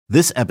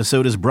This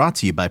episode is brought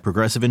to you by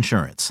Progressive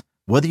Insurance.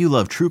 Whether you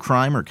love true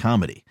crime or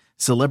comedy,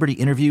 celebrity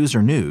interviews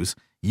or news,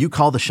 you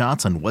call the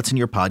shots on what's in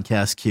your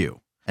podcast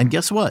queue. And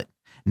guess what?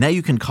 Now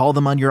you can call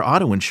them on your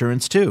auto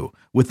insurance too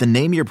with the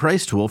Name Your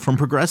Price tool from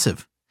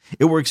Progressive.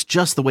 It works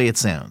just the way it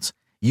sounds.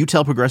 You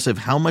tell Progressive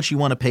how much you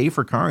want to pay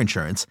for car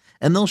insurance,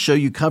 and they'll show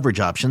you coverage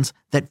options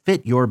that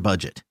fit your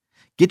budget.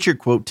 Get your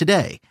quote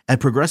today at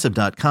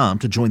Progressive.com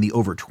to join the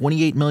over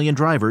 28 million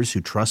drivers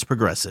who trust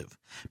Progressive.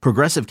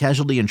 Progressive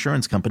Casualty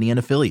Insurance Company and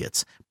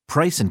Affiliates.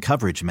 Price and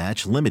coverage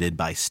match limited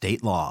by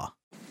state law.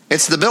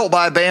 It's the Built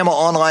by Bama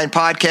online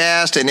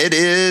podcast, and it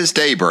is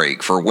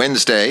Daybreak for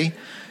Wednesday,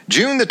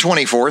 June the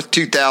 24th,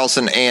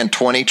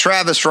 2020.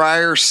 Travis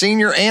Reier,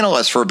 senior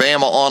analyst for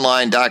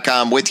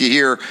BamaOnline.com, with you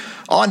here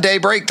on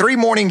Daybreak, 3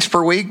 mornings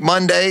per week,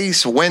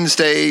 Mondays,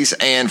 Wednesdays,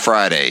 and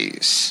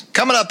Fridays.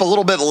 Coming up a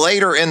little bit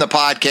later in the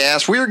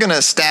podcast, we're going to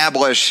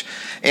establish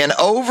an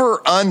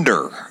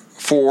over-under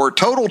for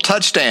total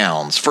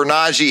touchdowns for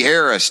Najee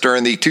Harris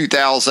during the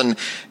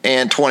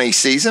 2020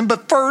 season.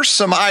 But first,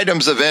 some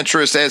items of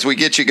interest as we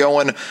get you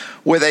going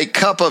with a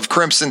cup of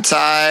Crimson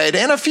Tide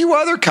and a few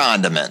other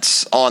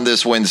condiments on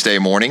this Wednesday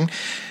morning.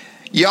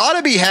 You ought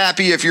to be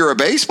happy if you're a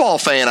baseball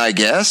fan, I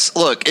guess.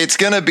 Look, it's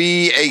going to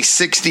be a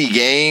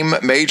 60-game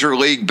Major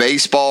League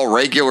Baseball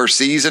regular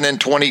season in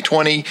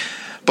 2020,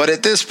 but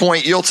at this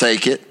point, you'll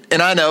take it.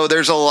 And I know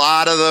there's a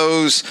lot of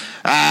those,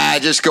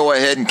 just go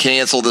ahead and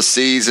cancel the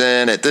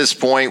season. At this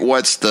point,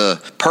 what's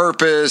the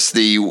purpose?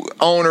 The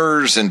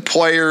owners and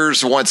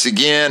players, once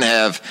again,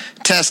 have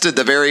tested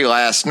the very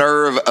last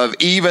nerve of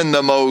even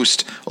the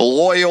most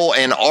loyal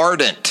and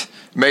ardent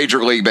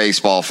Major League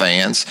Baseball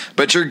fans.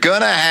 But you're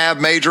going to have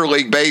Major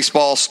League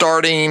Baseball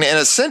starting in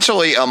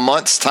essentially a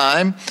month's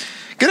time.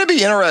 Going to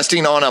be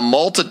interesting on a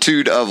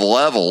multitude of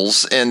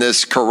levels in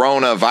this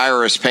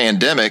coronavirus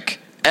pandemic.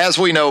 As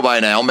we know by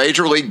now,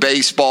 Major League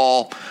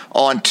Baseball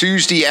on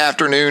Tuesday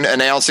afternoon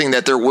announcing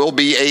that there will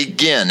be,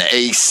 again,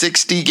 a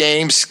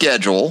 60-game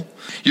schedule.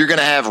 You're going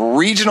to have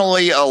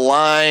regionally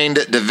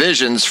aligned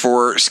divisions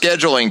for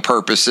scheduling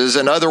purposes.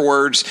 In other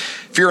words,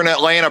 if you're an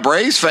Atlanta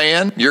Braves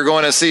fan, you're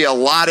going to see a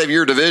lot of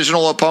your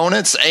divisional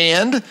opponents,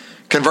 and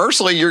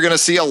conversely, you're going to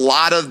see a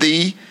lot of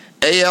the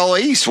AL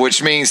East,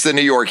 which means the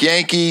New York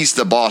Yankees,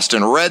 the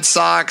Boston Red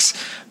Sox.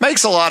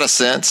 Makes a lot of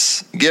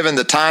sense given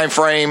the time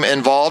frame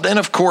involved, and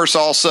of course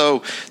also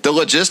the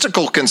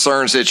logistical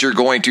concerns that you're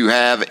going to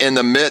have in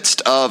the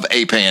midst of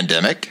a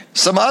pandemic.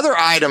 Some other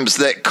items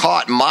that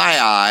caught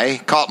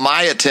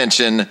my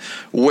attention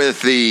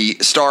with the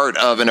start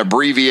of an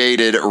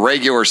abbreviated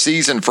regular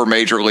season for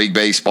Major League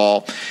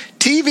Baseball.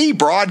 TV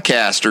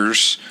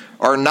broadcasters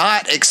are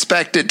not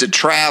expected to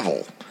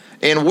travel,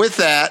 and with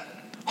that,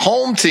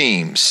 home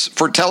teams,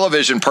 for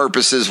television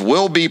purposes,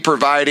 will be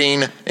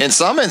providing, in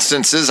some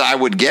instances, I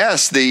would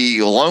guess,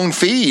 the lone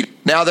feed.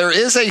 Now, there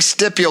is a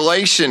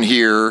stipulation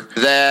here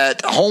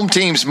that home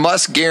teams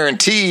must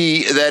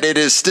guarantee that it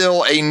is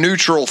still a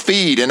neutral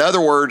feed. In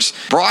other words,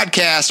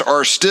 broadcasts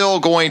are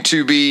still going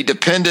to be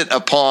dependent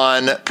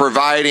upon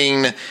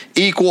providing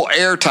equal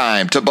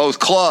airtime to both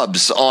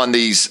clubs on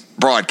these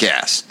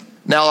broadcasts.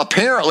 Now,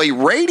 apparently,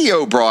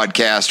 radio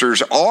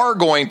broadcasters are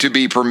going to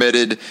be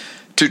permitted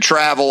to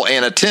travel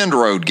and attend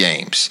road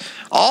games.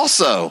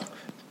 Also,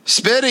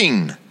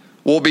 spitting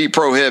will be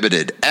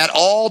prohibited at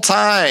all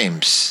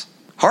times.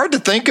 Hard to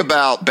think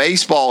about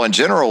baseball in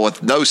general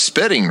with no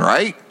spitting,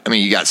 right? I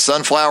mean, you got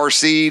sunflower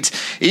seeds.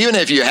 Even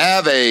if you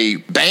have a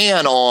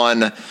ban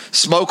on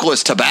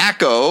smokeless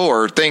tobacco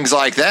or things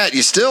like that,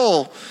 you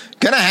still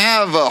going to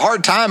have a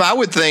hard time, I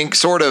would think,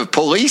 sort of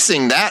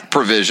policing that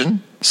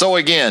provision. So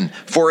again,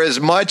 for as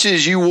much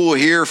as you will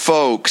hear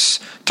folks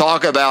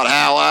talk about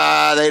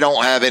how they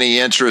don't have any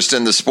interest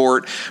in the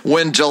sport,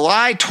 when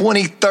July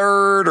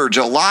 23rd or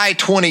July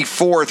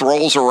 24th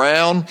rolls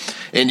around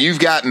and you've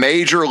got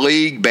Major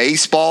League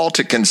Baseball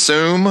to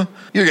consume,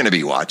 you're going to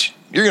be watching.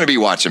 You're going to be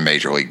watching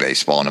Major League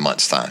Baseball in a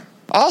month's time.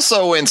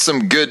 Also, in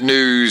some good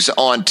news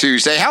on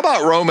Tuesday, how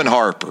about Roman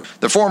Harper,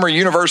 the former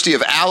University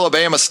of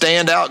Alabama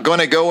standout, going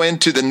to go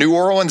into the New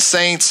Orleans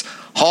Saints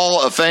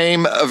Hall of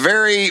Fame?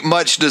 Very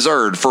much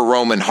deserved for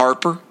Roman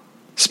Harper.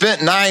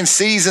 Spent 9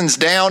 seasons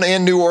down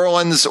in New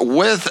Orleans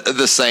with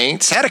the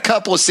Saints. Had a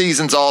couple of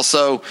seasons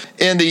also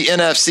in the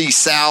NFC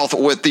South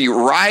with the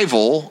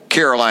rival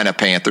Carolina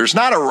Panthers.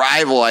 Not a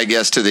rival, I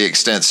guess, to the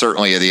extent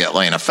certainly of the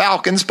Atlanta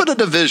Falcons, but a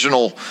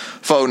divisional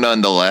foe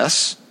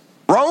nonetheless.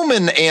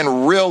 Roman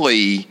and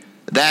really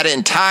that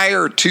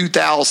entire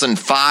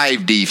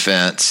 2005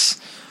 defense,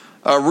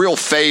 a real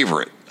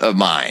favorite of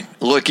mine.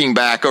 Looking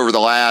back over the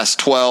last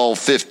 12,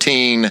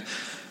 15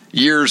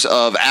 years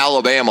of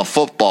Alabama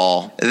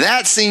football,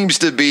 that seems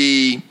to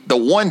be the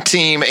one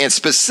team, and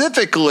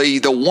specifically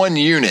the one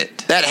unit,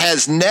 that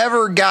has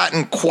never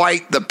gotten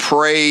quite the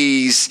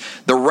praise,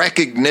 the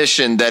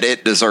recognition that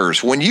it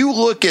deserves. When you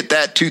look at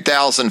that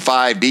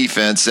 2005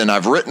 defense, and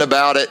I've written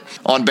about it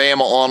on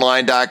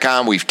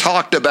BamaOnline.com, we've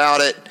talked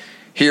about it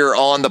here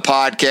on the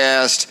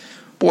podcast,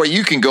 boy,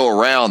 you can go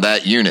around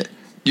that unit.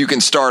 You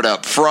can start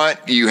up front.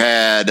 You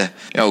had,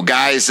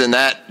 guys in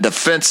that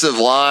defensive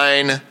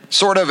line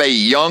sort of a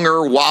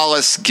younger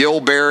Wallace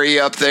Gilberry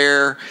up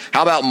there?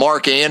 How about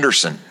Mark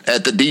Anderson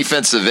at the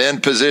defensive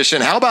end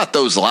position? How about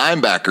those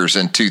linebackers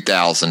in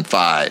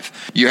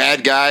 2005? You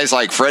had guys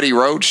like Freddie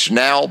Roach,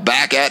 now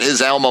back at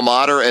his alma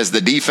mater as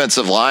the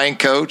defensive line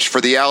coach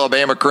for the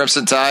Alabama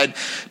Crimson Tide.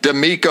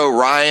 DeMeco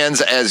Ryans,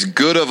 as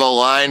good of a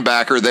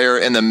linebacker there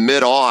in the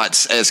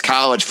mid-aughts as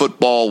college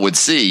football would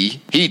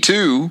see. He,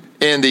 too,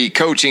 in the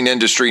coaching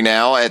industry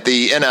now at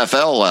the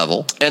NFL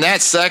level. And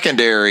that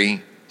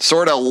secondary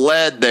sort of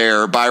led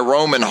there by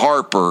Roman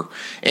Harper,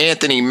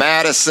 Anthony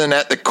Madison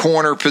at the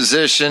corner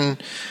position,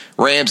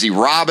 Ramsey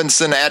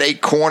Robinson at a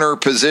corner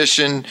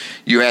position.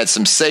 You had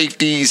some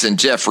safeties and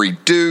Jeffrey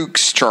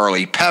Dukes,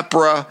 Charlie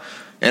Peppra,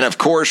 and of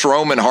course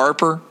Roman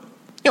Harper.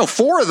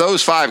 4 of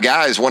those 5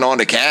 guys went on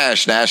to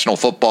cash National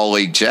Football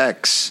League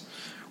checks.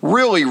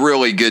 Really,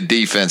 really good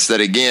defense that,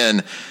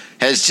 again,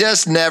 has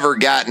just never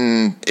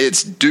gotten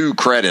its due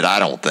credit, I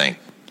don't think.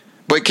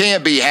 But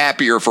can't be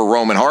happier for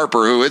Roman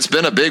Harper, who it's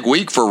been a big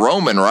week for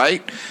Roman,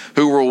 right?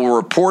 Who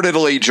will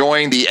reportedly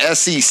join the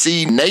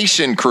SEC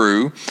Nation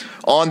crew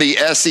on the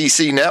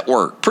SEC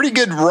Network. Pretty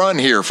good run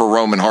here for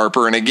Roman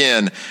Harper, and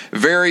again,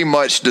 very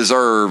much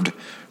deserved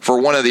for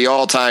one of the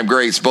all-time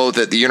greats, both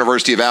at the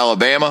University of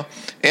Alabama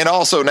and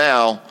also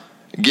now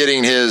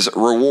getting his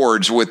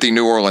rewards with the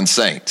New Orleans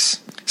Saints.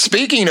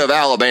 Speaking of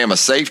Alabama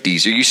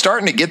safeties, are you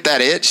starting to get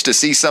that itch to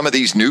see some of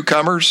these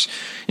newcomers?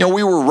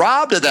 We were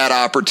robbed of that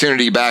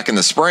opportunity back in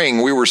the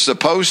spring. We were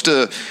supposed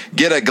to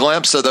get a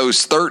glimpse of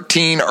those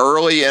 13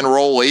 early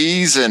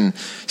enrollees, and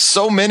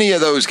so many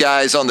of those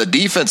guys on the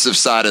defensive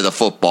side of the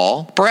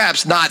football.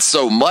 Perhaps not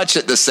so much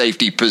at the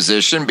safety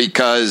position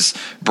because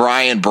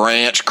Brian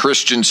Branch,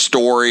 Christian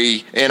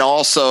Story, and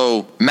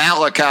also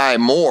Malachi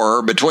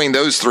Moore, between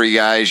those 3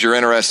 guys, you're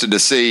interested to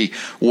see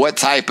what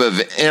type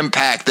of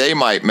impact they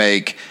might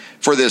make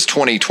for this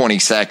 2020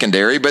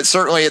 secondary, but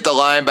certainly at the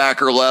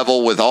linebacker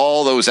level with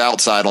all those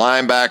outside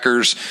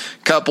linebackers,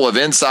 a couple of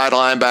inside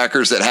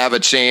linebackers that have a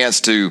chance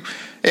to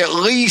at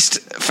least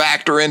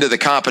factor into the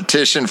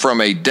competition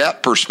from a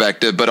depth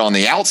perspective, but on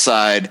the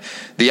outside,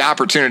 the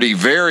opportunity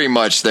very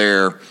much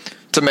there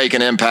to make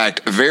an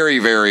impact very,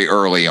 very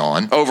early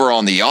on. Over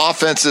on the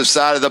offensive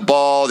side of the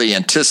ball, the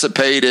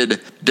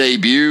anticipated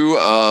debut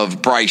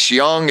of Bryce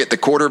Young at the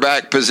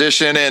quarterback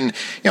position. And,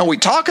 we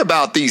talk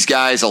about these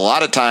guys a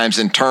lot of times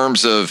in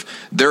terms of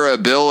their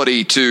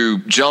ability to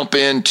jump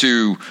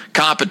into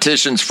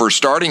competitions for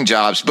starting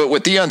jobs. But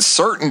with the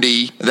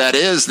uncertainty that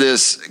is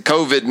this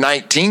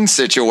COVID-19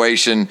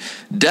 situation,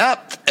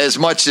 depth as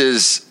much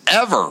as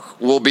ever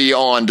will be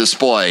on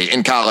display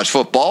in college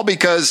football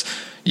because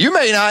you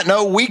may not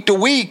know week to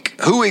week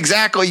who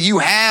exactly you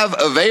have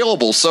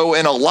available. So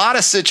in a lot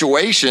of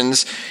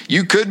situations,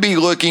 you could be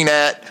looking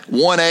at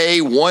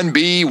 1A,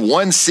 1B,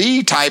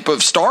 1C type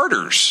of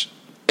starters.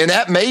 And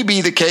that may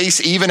be the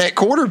case even at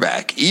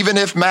quarterback. Even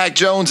if Mac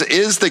Jones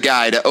is the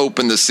guy to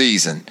open the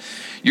season,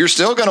 you're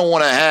still going to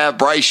want to have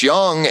Bryce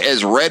Young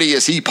as ready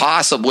as he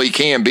possibly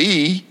can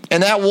be.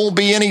 And that won't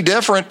be any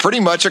different pretty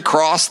much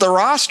across the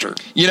roster.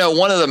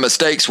 One of the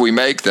mistakes we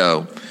make,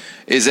 though,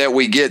 is that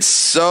we get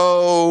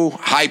so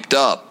hyped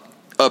up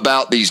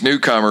about these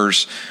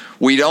newcomers,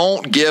 we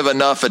don't give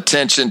enough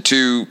attention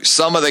to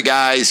some of the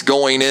guys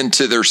going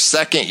into their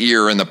second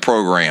year in the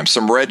program,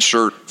 some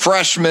redshirt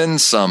freshmen,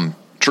 some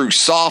true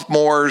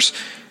sophomores.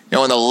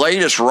 In the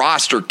latest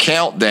roster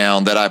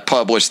countdown that I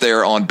published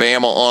there on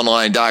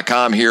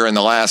BamaOnline.com here in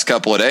the last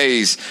couple of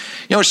days,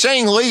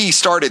 Shane Lee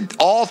started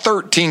all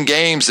 13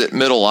 games at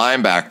middle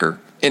linebacker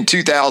in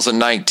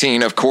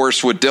 2019, of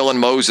course, with Dylan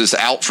Moses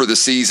out for the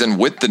season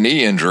with the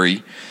knee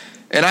injury.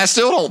 And I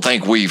still don't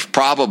think we've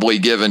probably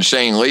given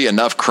Shane Lee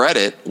enough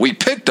credit. We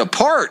picked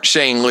apart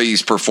Shane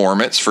Lee's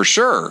performance for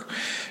sure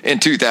in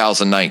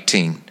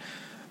 2019.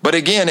 But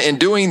again, in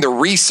doing the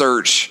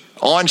research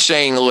on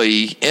Shane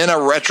Lee in a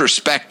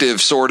retrospective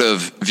sort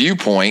of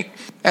viewpoint,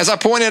 as I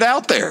pointed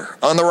out there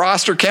on the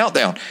roster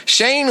countdown,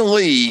 Shane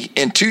Lee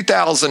in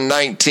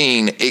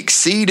 2019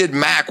 exceeded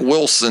Mack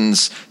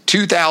Wilson's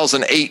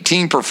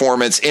 2018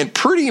 performance in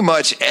pretty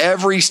much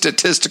every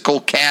statistical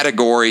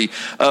category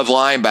of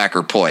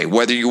linebacker play,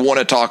 whether you want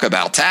to talk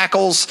about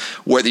tackles,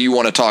 whether you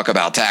want to talk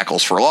about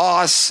tackles for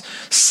loss,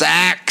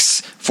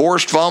 sacks,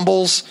 forced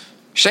fumbles.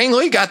 Shane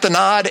Lee got the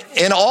nod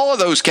in all of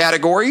those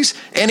categories,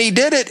 and he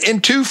did it in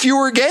 2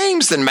 fewer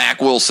games than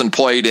Mack Wilson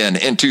played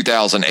in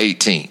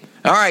 2018.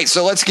 All right,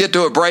 so let's get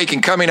to a break,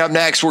 and coming up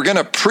next, we're going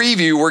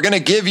to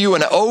give you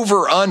an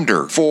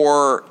over-under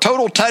for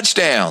total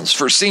touchdowns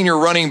for senior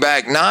running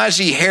back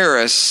Najee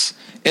Harris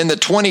in the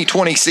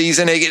 2020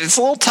 season. It's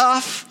a little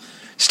tough,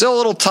 still a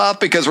little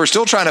tough because we're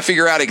still trying to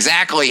figure out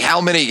exactly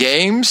how many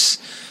games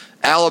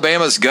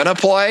Alabama's going to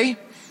play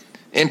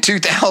in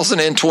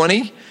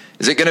 2020.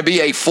 Is it going to be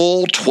a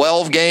full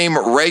 12-game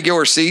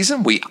regular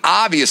season? We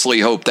obviously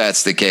hope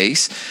that's the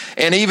case.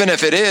 And even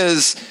if it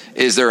is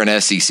there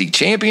an SEC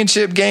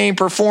championship game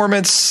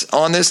performance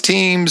on this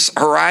team's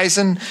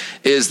horizon?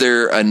 Is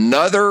there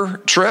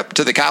another trip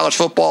to the college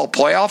football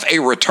playoff, a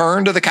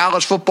return to the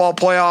college football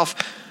playoff?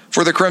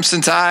 for the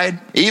Crimson Tide?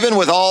 Even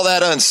with all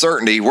that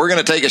uncertainty, we're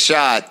going to take a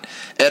shot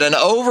at an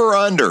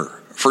over-under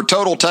for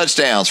total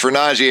touchdowns for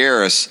Najee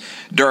Harris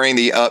during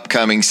the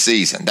upcoming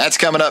season. That's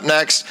coming up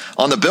next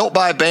on the Built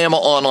by Bama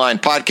Online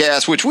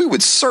podcast, which we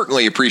would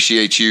certainly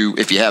appreciate you,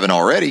 if you haven't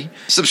already,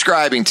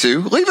 subscribing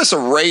to. Leave us a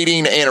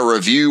rating and a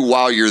review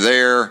while you're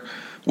there.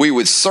 We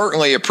would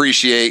certainly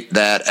appreciate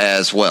that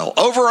as well.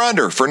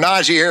 Over-under for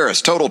Najee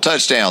Harris, total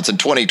touchdowns in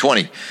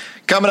 2020.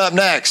 Coming up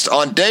next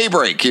on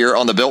Daybreak here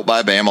on the Built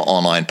by Bama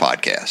Online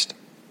podcast.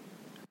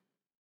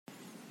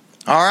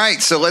 All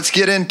right, so let's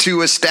get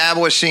into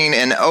establishing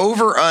an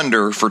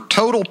over-under for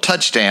total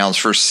touchdowns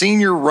for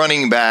senior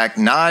running back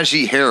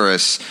Najee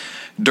Harris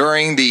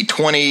during the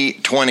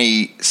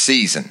 2020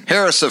 season.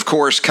 Harris, of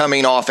course,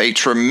 coming off a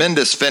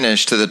tremendous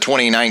finish to the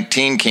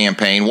 2019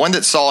 campaign, one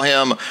that saw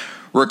him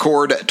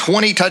record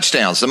 20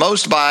 touchdowns, the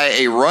most by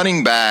a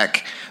running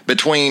back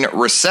between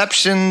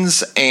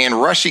receptions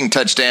and rushing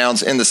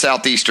touchdowns in the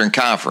Southeastern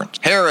Conference.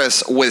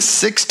 Harris with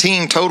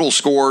 16 total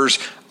scores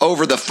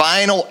over the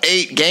final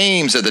 8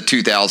 games of the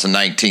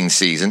 2019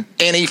 season,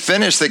 and he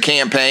finished the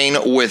campaign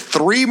with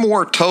 3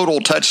 more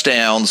total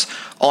touchdowns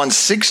on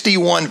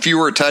 61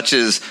 fewer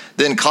touches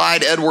than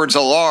Clyde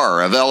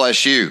Edwards-Helaire of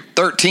LSU.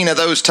 13 of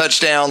those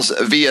touchdowns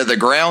via the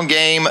ground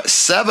game,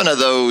 7 of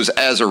those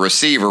as a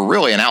receiver.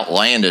 Really an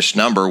outlandish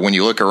number when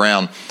you look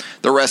around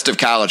the rest of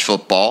college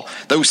football.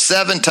 Those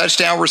 7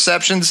 touchdown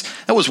receptions,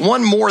 that was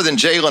 1 more than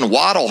Jalen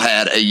Waddle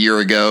had a year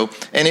ago,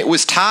 and it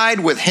was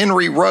tied with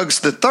Henry Ruggs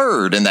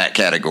III in that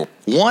category.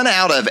 1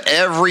 out of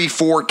every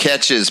 4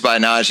 catches by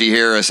Najee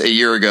Harris a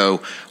year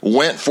ago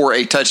went for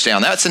a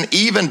touchdown. That's an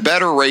even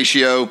better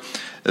ratio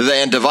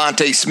than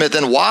Devontae Smith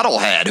and Waddle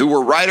had, who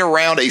were right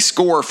around a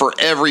score for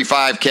every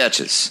 5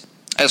 catches.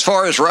 As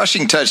far as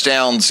rushing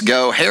touchdowns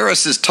go,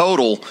 Harris's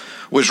total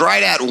was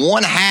right at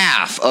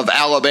 1/2 of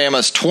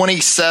Alabama's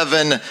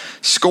 27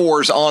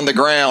 scores on the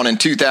ground in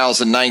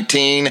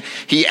 2019.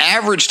 He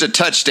averaged a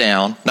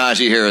touchdown,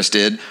 Najee Harris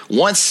did,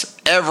 once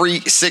every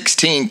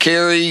 16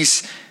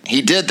 carries.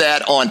 He did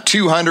that on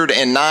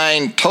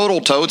 209 total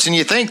totes, and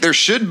you think there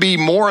should be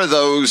more of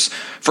those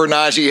for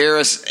Najee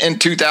Harris in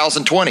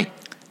 2020.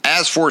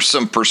 As for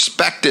some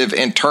perspective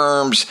in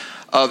terms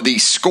of the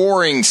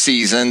scoring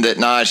season that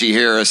Najee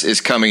Harris is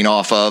coming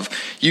off of,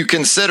 you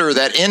consider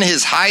that in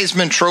his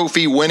Heisman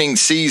Trophy winning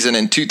season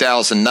in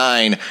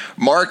 2009,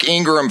 Mark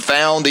Ingram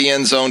found the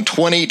end zone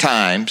 20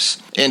 times.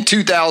 In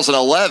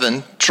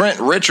 2011,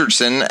 Trent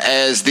Richardson,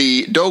 as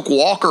the Doak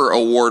Walker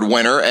Award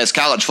winner as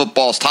college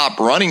football's top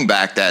running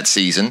back that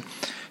season,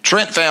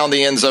 Trent found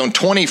the end zone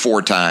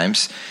 24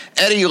 times.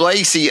 Eddie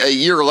Lacy, a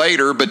year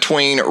later,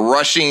 between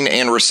rushing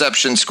and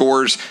reception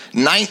scores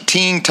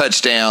 19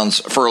 touchdowns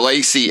for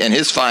Lacy in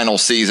his final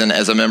season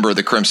as a member of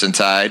the Crimson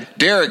Tide.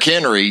 Derrick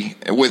Henry,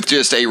 with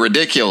just a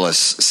ridiculous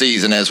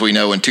season, as we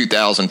know, in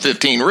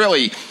 2015,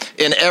 really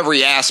in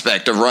every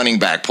aspect of running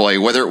back play,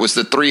 whether it was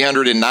the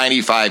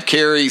 395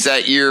 carries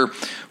that year,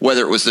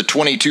 whether it was the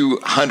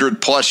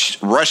 2,200-plus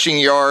rushing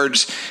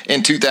yards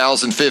in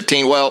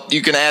 2015. Well,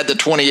 you can add the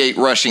 28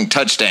 rushing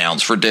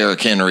touchdowns for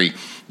Derrick Henry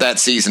that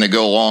season to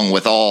go along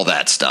with all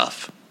that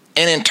stuff.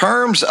 And in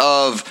terms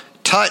of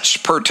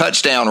touch per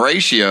touchdown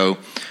ratio,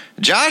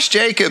 Josh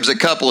Jacobs a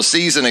couple of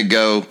seasons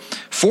ago,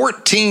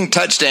 14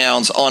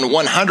 touchdowns on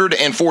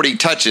 140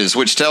 touches,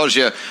 which tells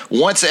you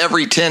once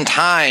every 10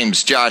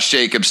 times Josh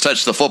Jacobs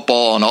touched the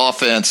football on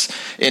offense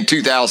in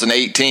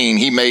 2018,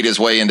 he made his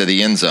way into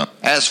the end zone.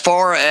 As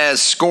far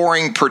as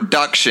scoring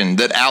production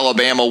that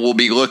Alabama will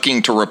be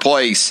looking to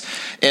replace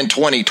in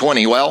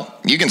 2020, well,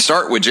 you can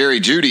start with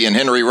Jerry Jeudy and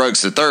Henry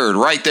Ruggs III.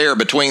 Right there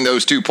between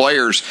those 2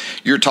 players,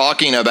 you're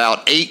talking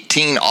about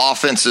 18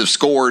 offensive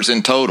scores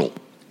in total.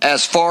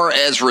 As far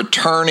as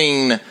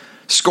returning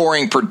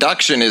scoring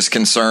production is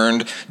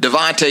concerned,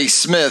 Devontae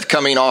Smith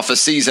coming off a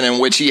season in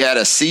which he had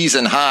a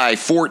season-high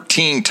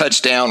 14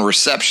 touchdown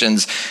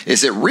receptions.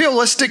 Is it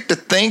realistic to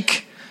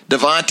think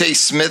Devontae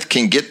Smith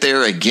can get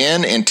there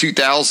again in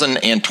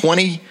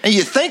 2020? And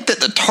you think that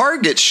the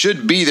target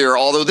should be there,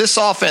 although this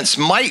offense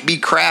might be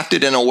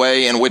crafted in a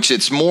way in which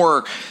it's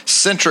more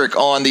centric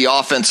on the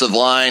offensive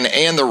line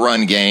and the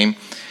run game.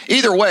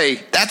 Either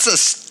way, that's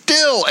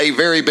still a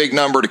very big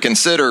number to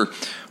consider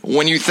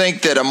when you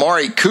think that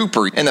Amari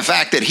Cooper and the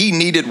fact that he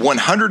needed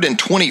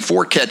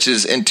 124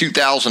 catches in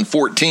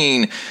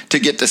 2014 to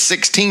get to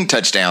 16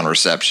 touchdown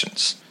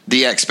receptions.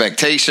 The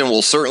expectation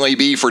will certainly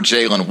be for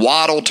Jalen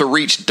Waddle to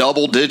reach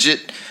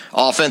double-digit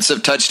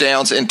offensive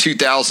touchdowns in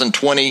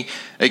 2020.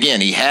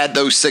 Again, he had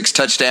those 6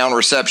 touchdown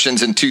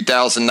receptions in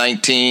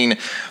 2019,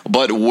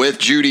 but with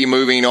Jeudy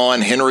moving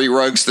on, Henry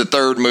Ruggs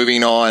III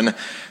moving on,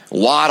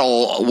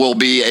 Waddle will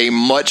be a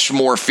much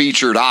more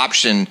featured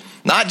option,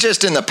 not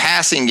just in the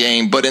passing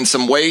game, but in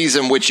some ways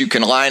in which you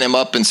can line him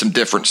up in some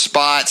different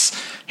spots,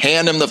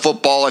 hand him the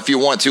football if you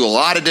want to. A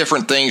lot of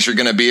different things you're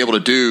going to be able to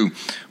do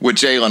with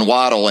Jalen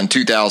Waddle in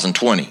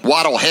 2020.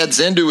 Waddle heads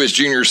into his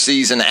junior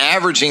season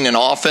averaging an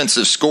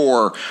offensive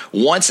score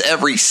once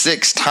every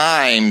 6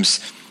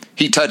 times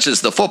he touches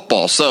the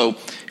football. So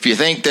if you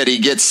think that he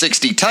gets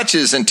 60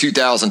 touches in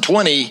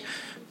 2020,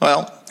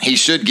 well, he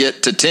should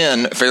get to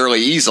 10 fairly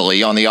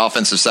easily on the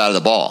offensive side of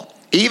the ball.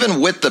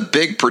 Even with the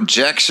big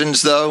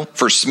projections, though,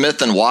 for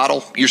Smith and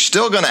Waddle, you're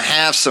still going to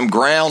have some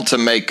ground to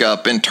make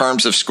up in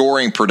terms of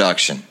scoring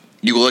production.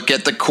 You look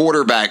at the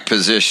quarterback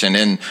position,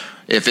 and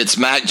if it's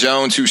Mac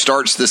Jones who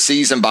starts the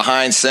season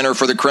behind center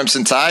for the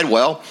Crimson Tide,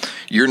 well,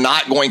 you're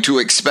not going to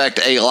expect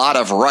a lot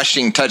of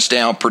rushing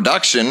touchdown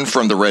production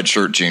from the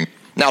redshirt junior.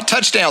 Now,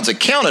 touchdowns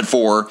accounted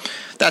for,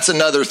 that's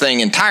another thing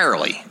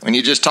entirely. When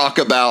you just talk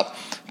about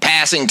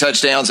passing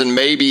touchdowns and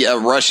maybe a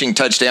rushing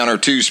touchdown or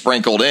two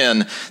sprinkled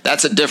in,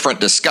 that's a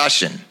different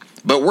discussion.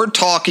 But we're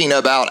talking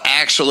about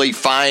actually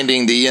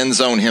finding the end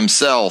zone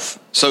himself.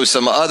 So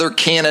some other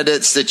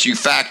candidates that you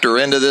factor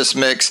into this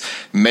mix,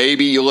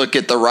 maybe you look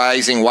at the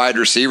rising wide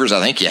receivers.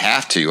 I think you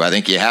have to. I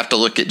think you have to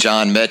look at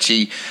John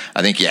Mechie.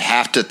 I think you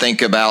have to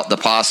think about the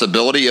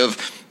possibility of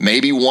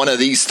maybe one of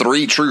these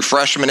three true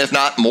freshmen, if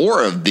not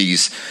more of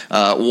these,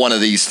 one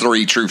of these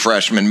three true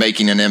freshmen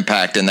making an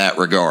impact in that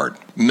regard.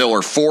 Miller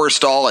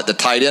Forristall at the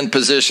tight end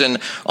position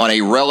on a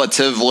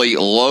relatively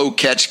low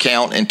catch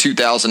count in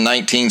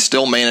 2019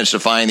 still managed to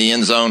find the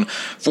end zone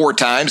 4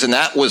 times, and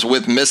that was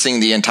with missing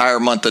the entire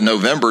month of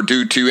November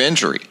due to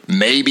injury.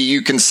 Maybe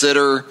you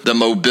consider the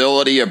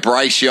mobility of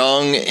Bryce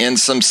Young in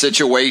some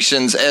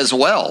situations as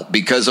well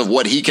because of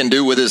what he can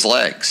do with his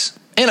legs.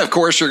 And of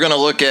course, you're going to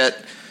look at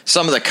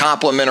some of the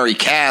complementary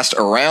cast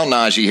around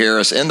Najee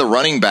Harris in the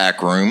running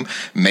back room.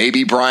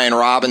 Maybe Brian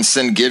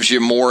Robinson gives you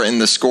more in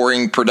the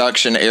scoring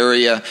production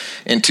area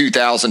in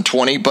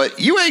 2020, but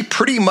UA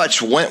pretty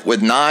much went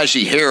with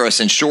Najee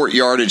Harris in short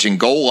yardage and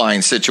goal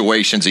line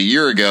situations a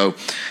year ago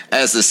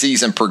as the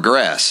season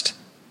progressed.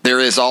 There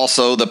is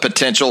also the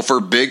potential for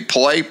big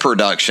play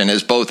production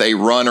as both a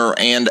runner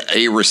and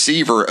a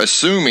receiver,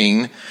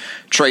 assuming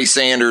Trey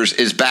Sanders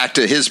is back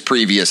to his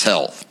previous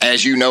health.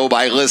 As you know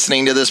by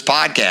listening to this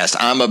podcast,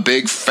 I'm a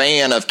big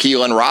fan of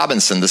Keelan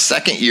Robinson, the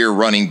second-year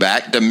running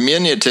back,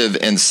 diminutive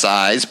in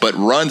size, but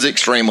runs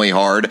extremely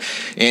hard,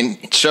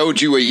 and showed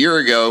you a year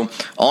ago,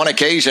 on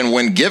occasion,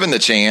 when given the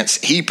chance,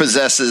 he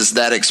possesses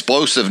that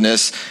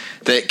explosiveness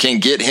that can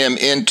get him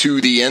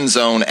into the end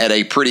zone at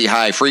a pretty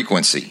high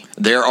frequency.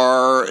 There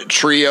are a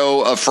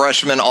trio of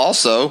freshmen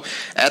also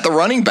at the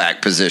running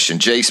back position: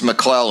 Jace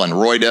McClellan,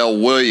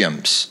 Roydell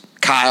Williams,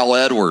 Kyle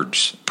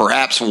Edwards.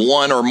 Perhaps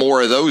one or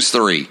more of those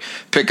three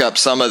pick up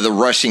some of the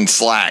rushing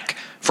slack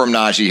from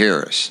Najee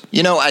Harris.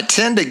 You know, I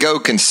tend to go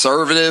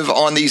conservative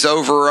on these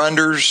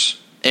over-unders.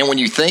 And when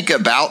you think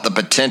about the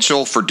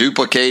potential for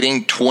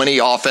duplicating 20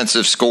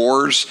 offensive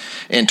scores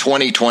in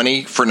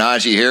 2020 for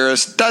Najee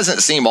Harris, doesn't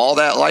seem all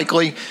that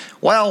likely.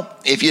 Well,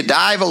 if you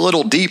dive a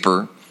little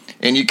deeper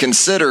and you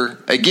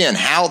consider, again,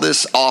 how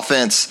this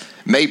offense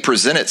may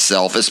present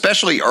itself,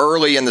 especially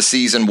early in the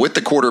season with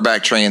the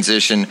quarterback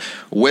transition,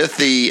 with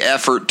the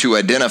effort to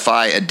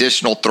identify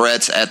additional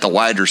threats at the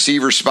wide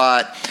receiver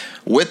spot,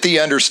 with the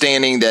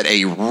understanding that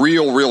a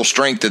real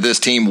strength of this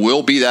team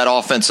will be that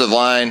offensive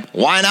line,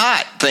 why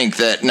not think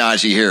that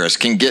Najee Harris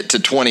can get to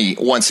 20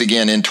 once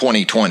again in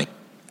 2020?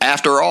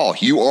 After all,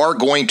 you are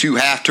going to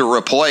have to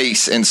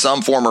replace in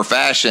some form or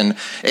fashion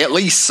at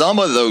least some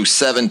of those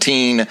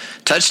 17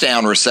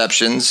 touchdown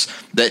receptions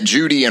that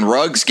Judy and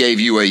Ruggs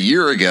gave you a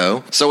year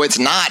ago. So it's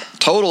not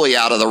totally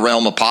out of the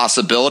realm of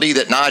possibility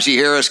that Najee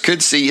Harris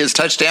could see his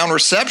touchdown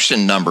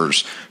reception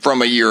numbers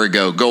from a year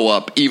ago go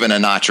up even a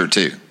notch or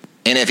two.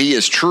 And if he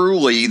is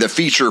truly the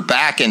feature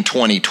back in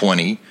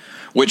 2020,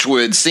 which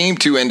would seem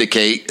to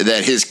indicate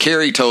that his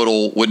carry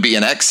total would be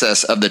in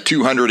excess of the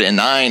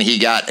 209 he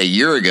got a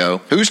year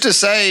ago, who's to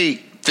say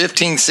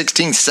 15,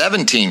 16,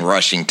 17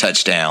 rushing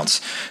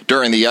touchdowns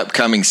during the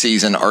upcoming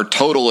season are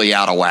totally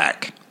out of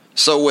whack?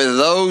 So with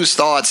those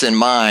thoughts in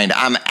mind,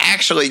 I'm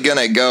actually going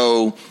to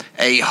go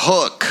a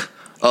hook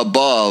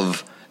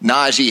above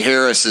Najee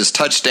Harris's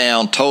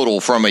touchdown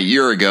total from a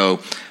year ago.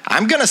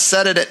 I'm going to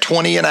set it at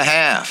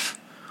 20.5.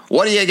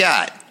 What do you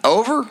got?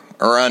 Over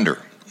or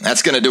under?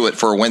 That's going to do it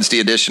for a Wednesday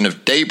edition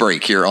of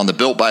Daybreak here on the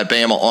Built by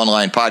Bama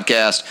online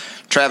podcast.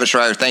 Travis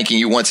Schreier thanking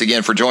you once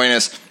again for joining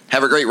us.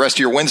 Have a great rest of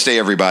your Wednesday,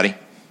 everybody.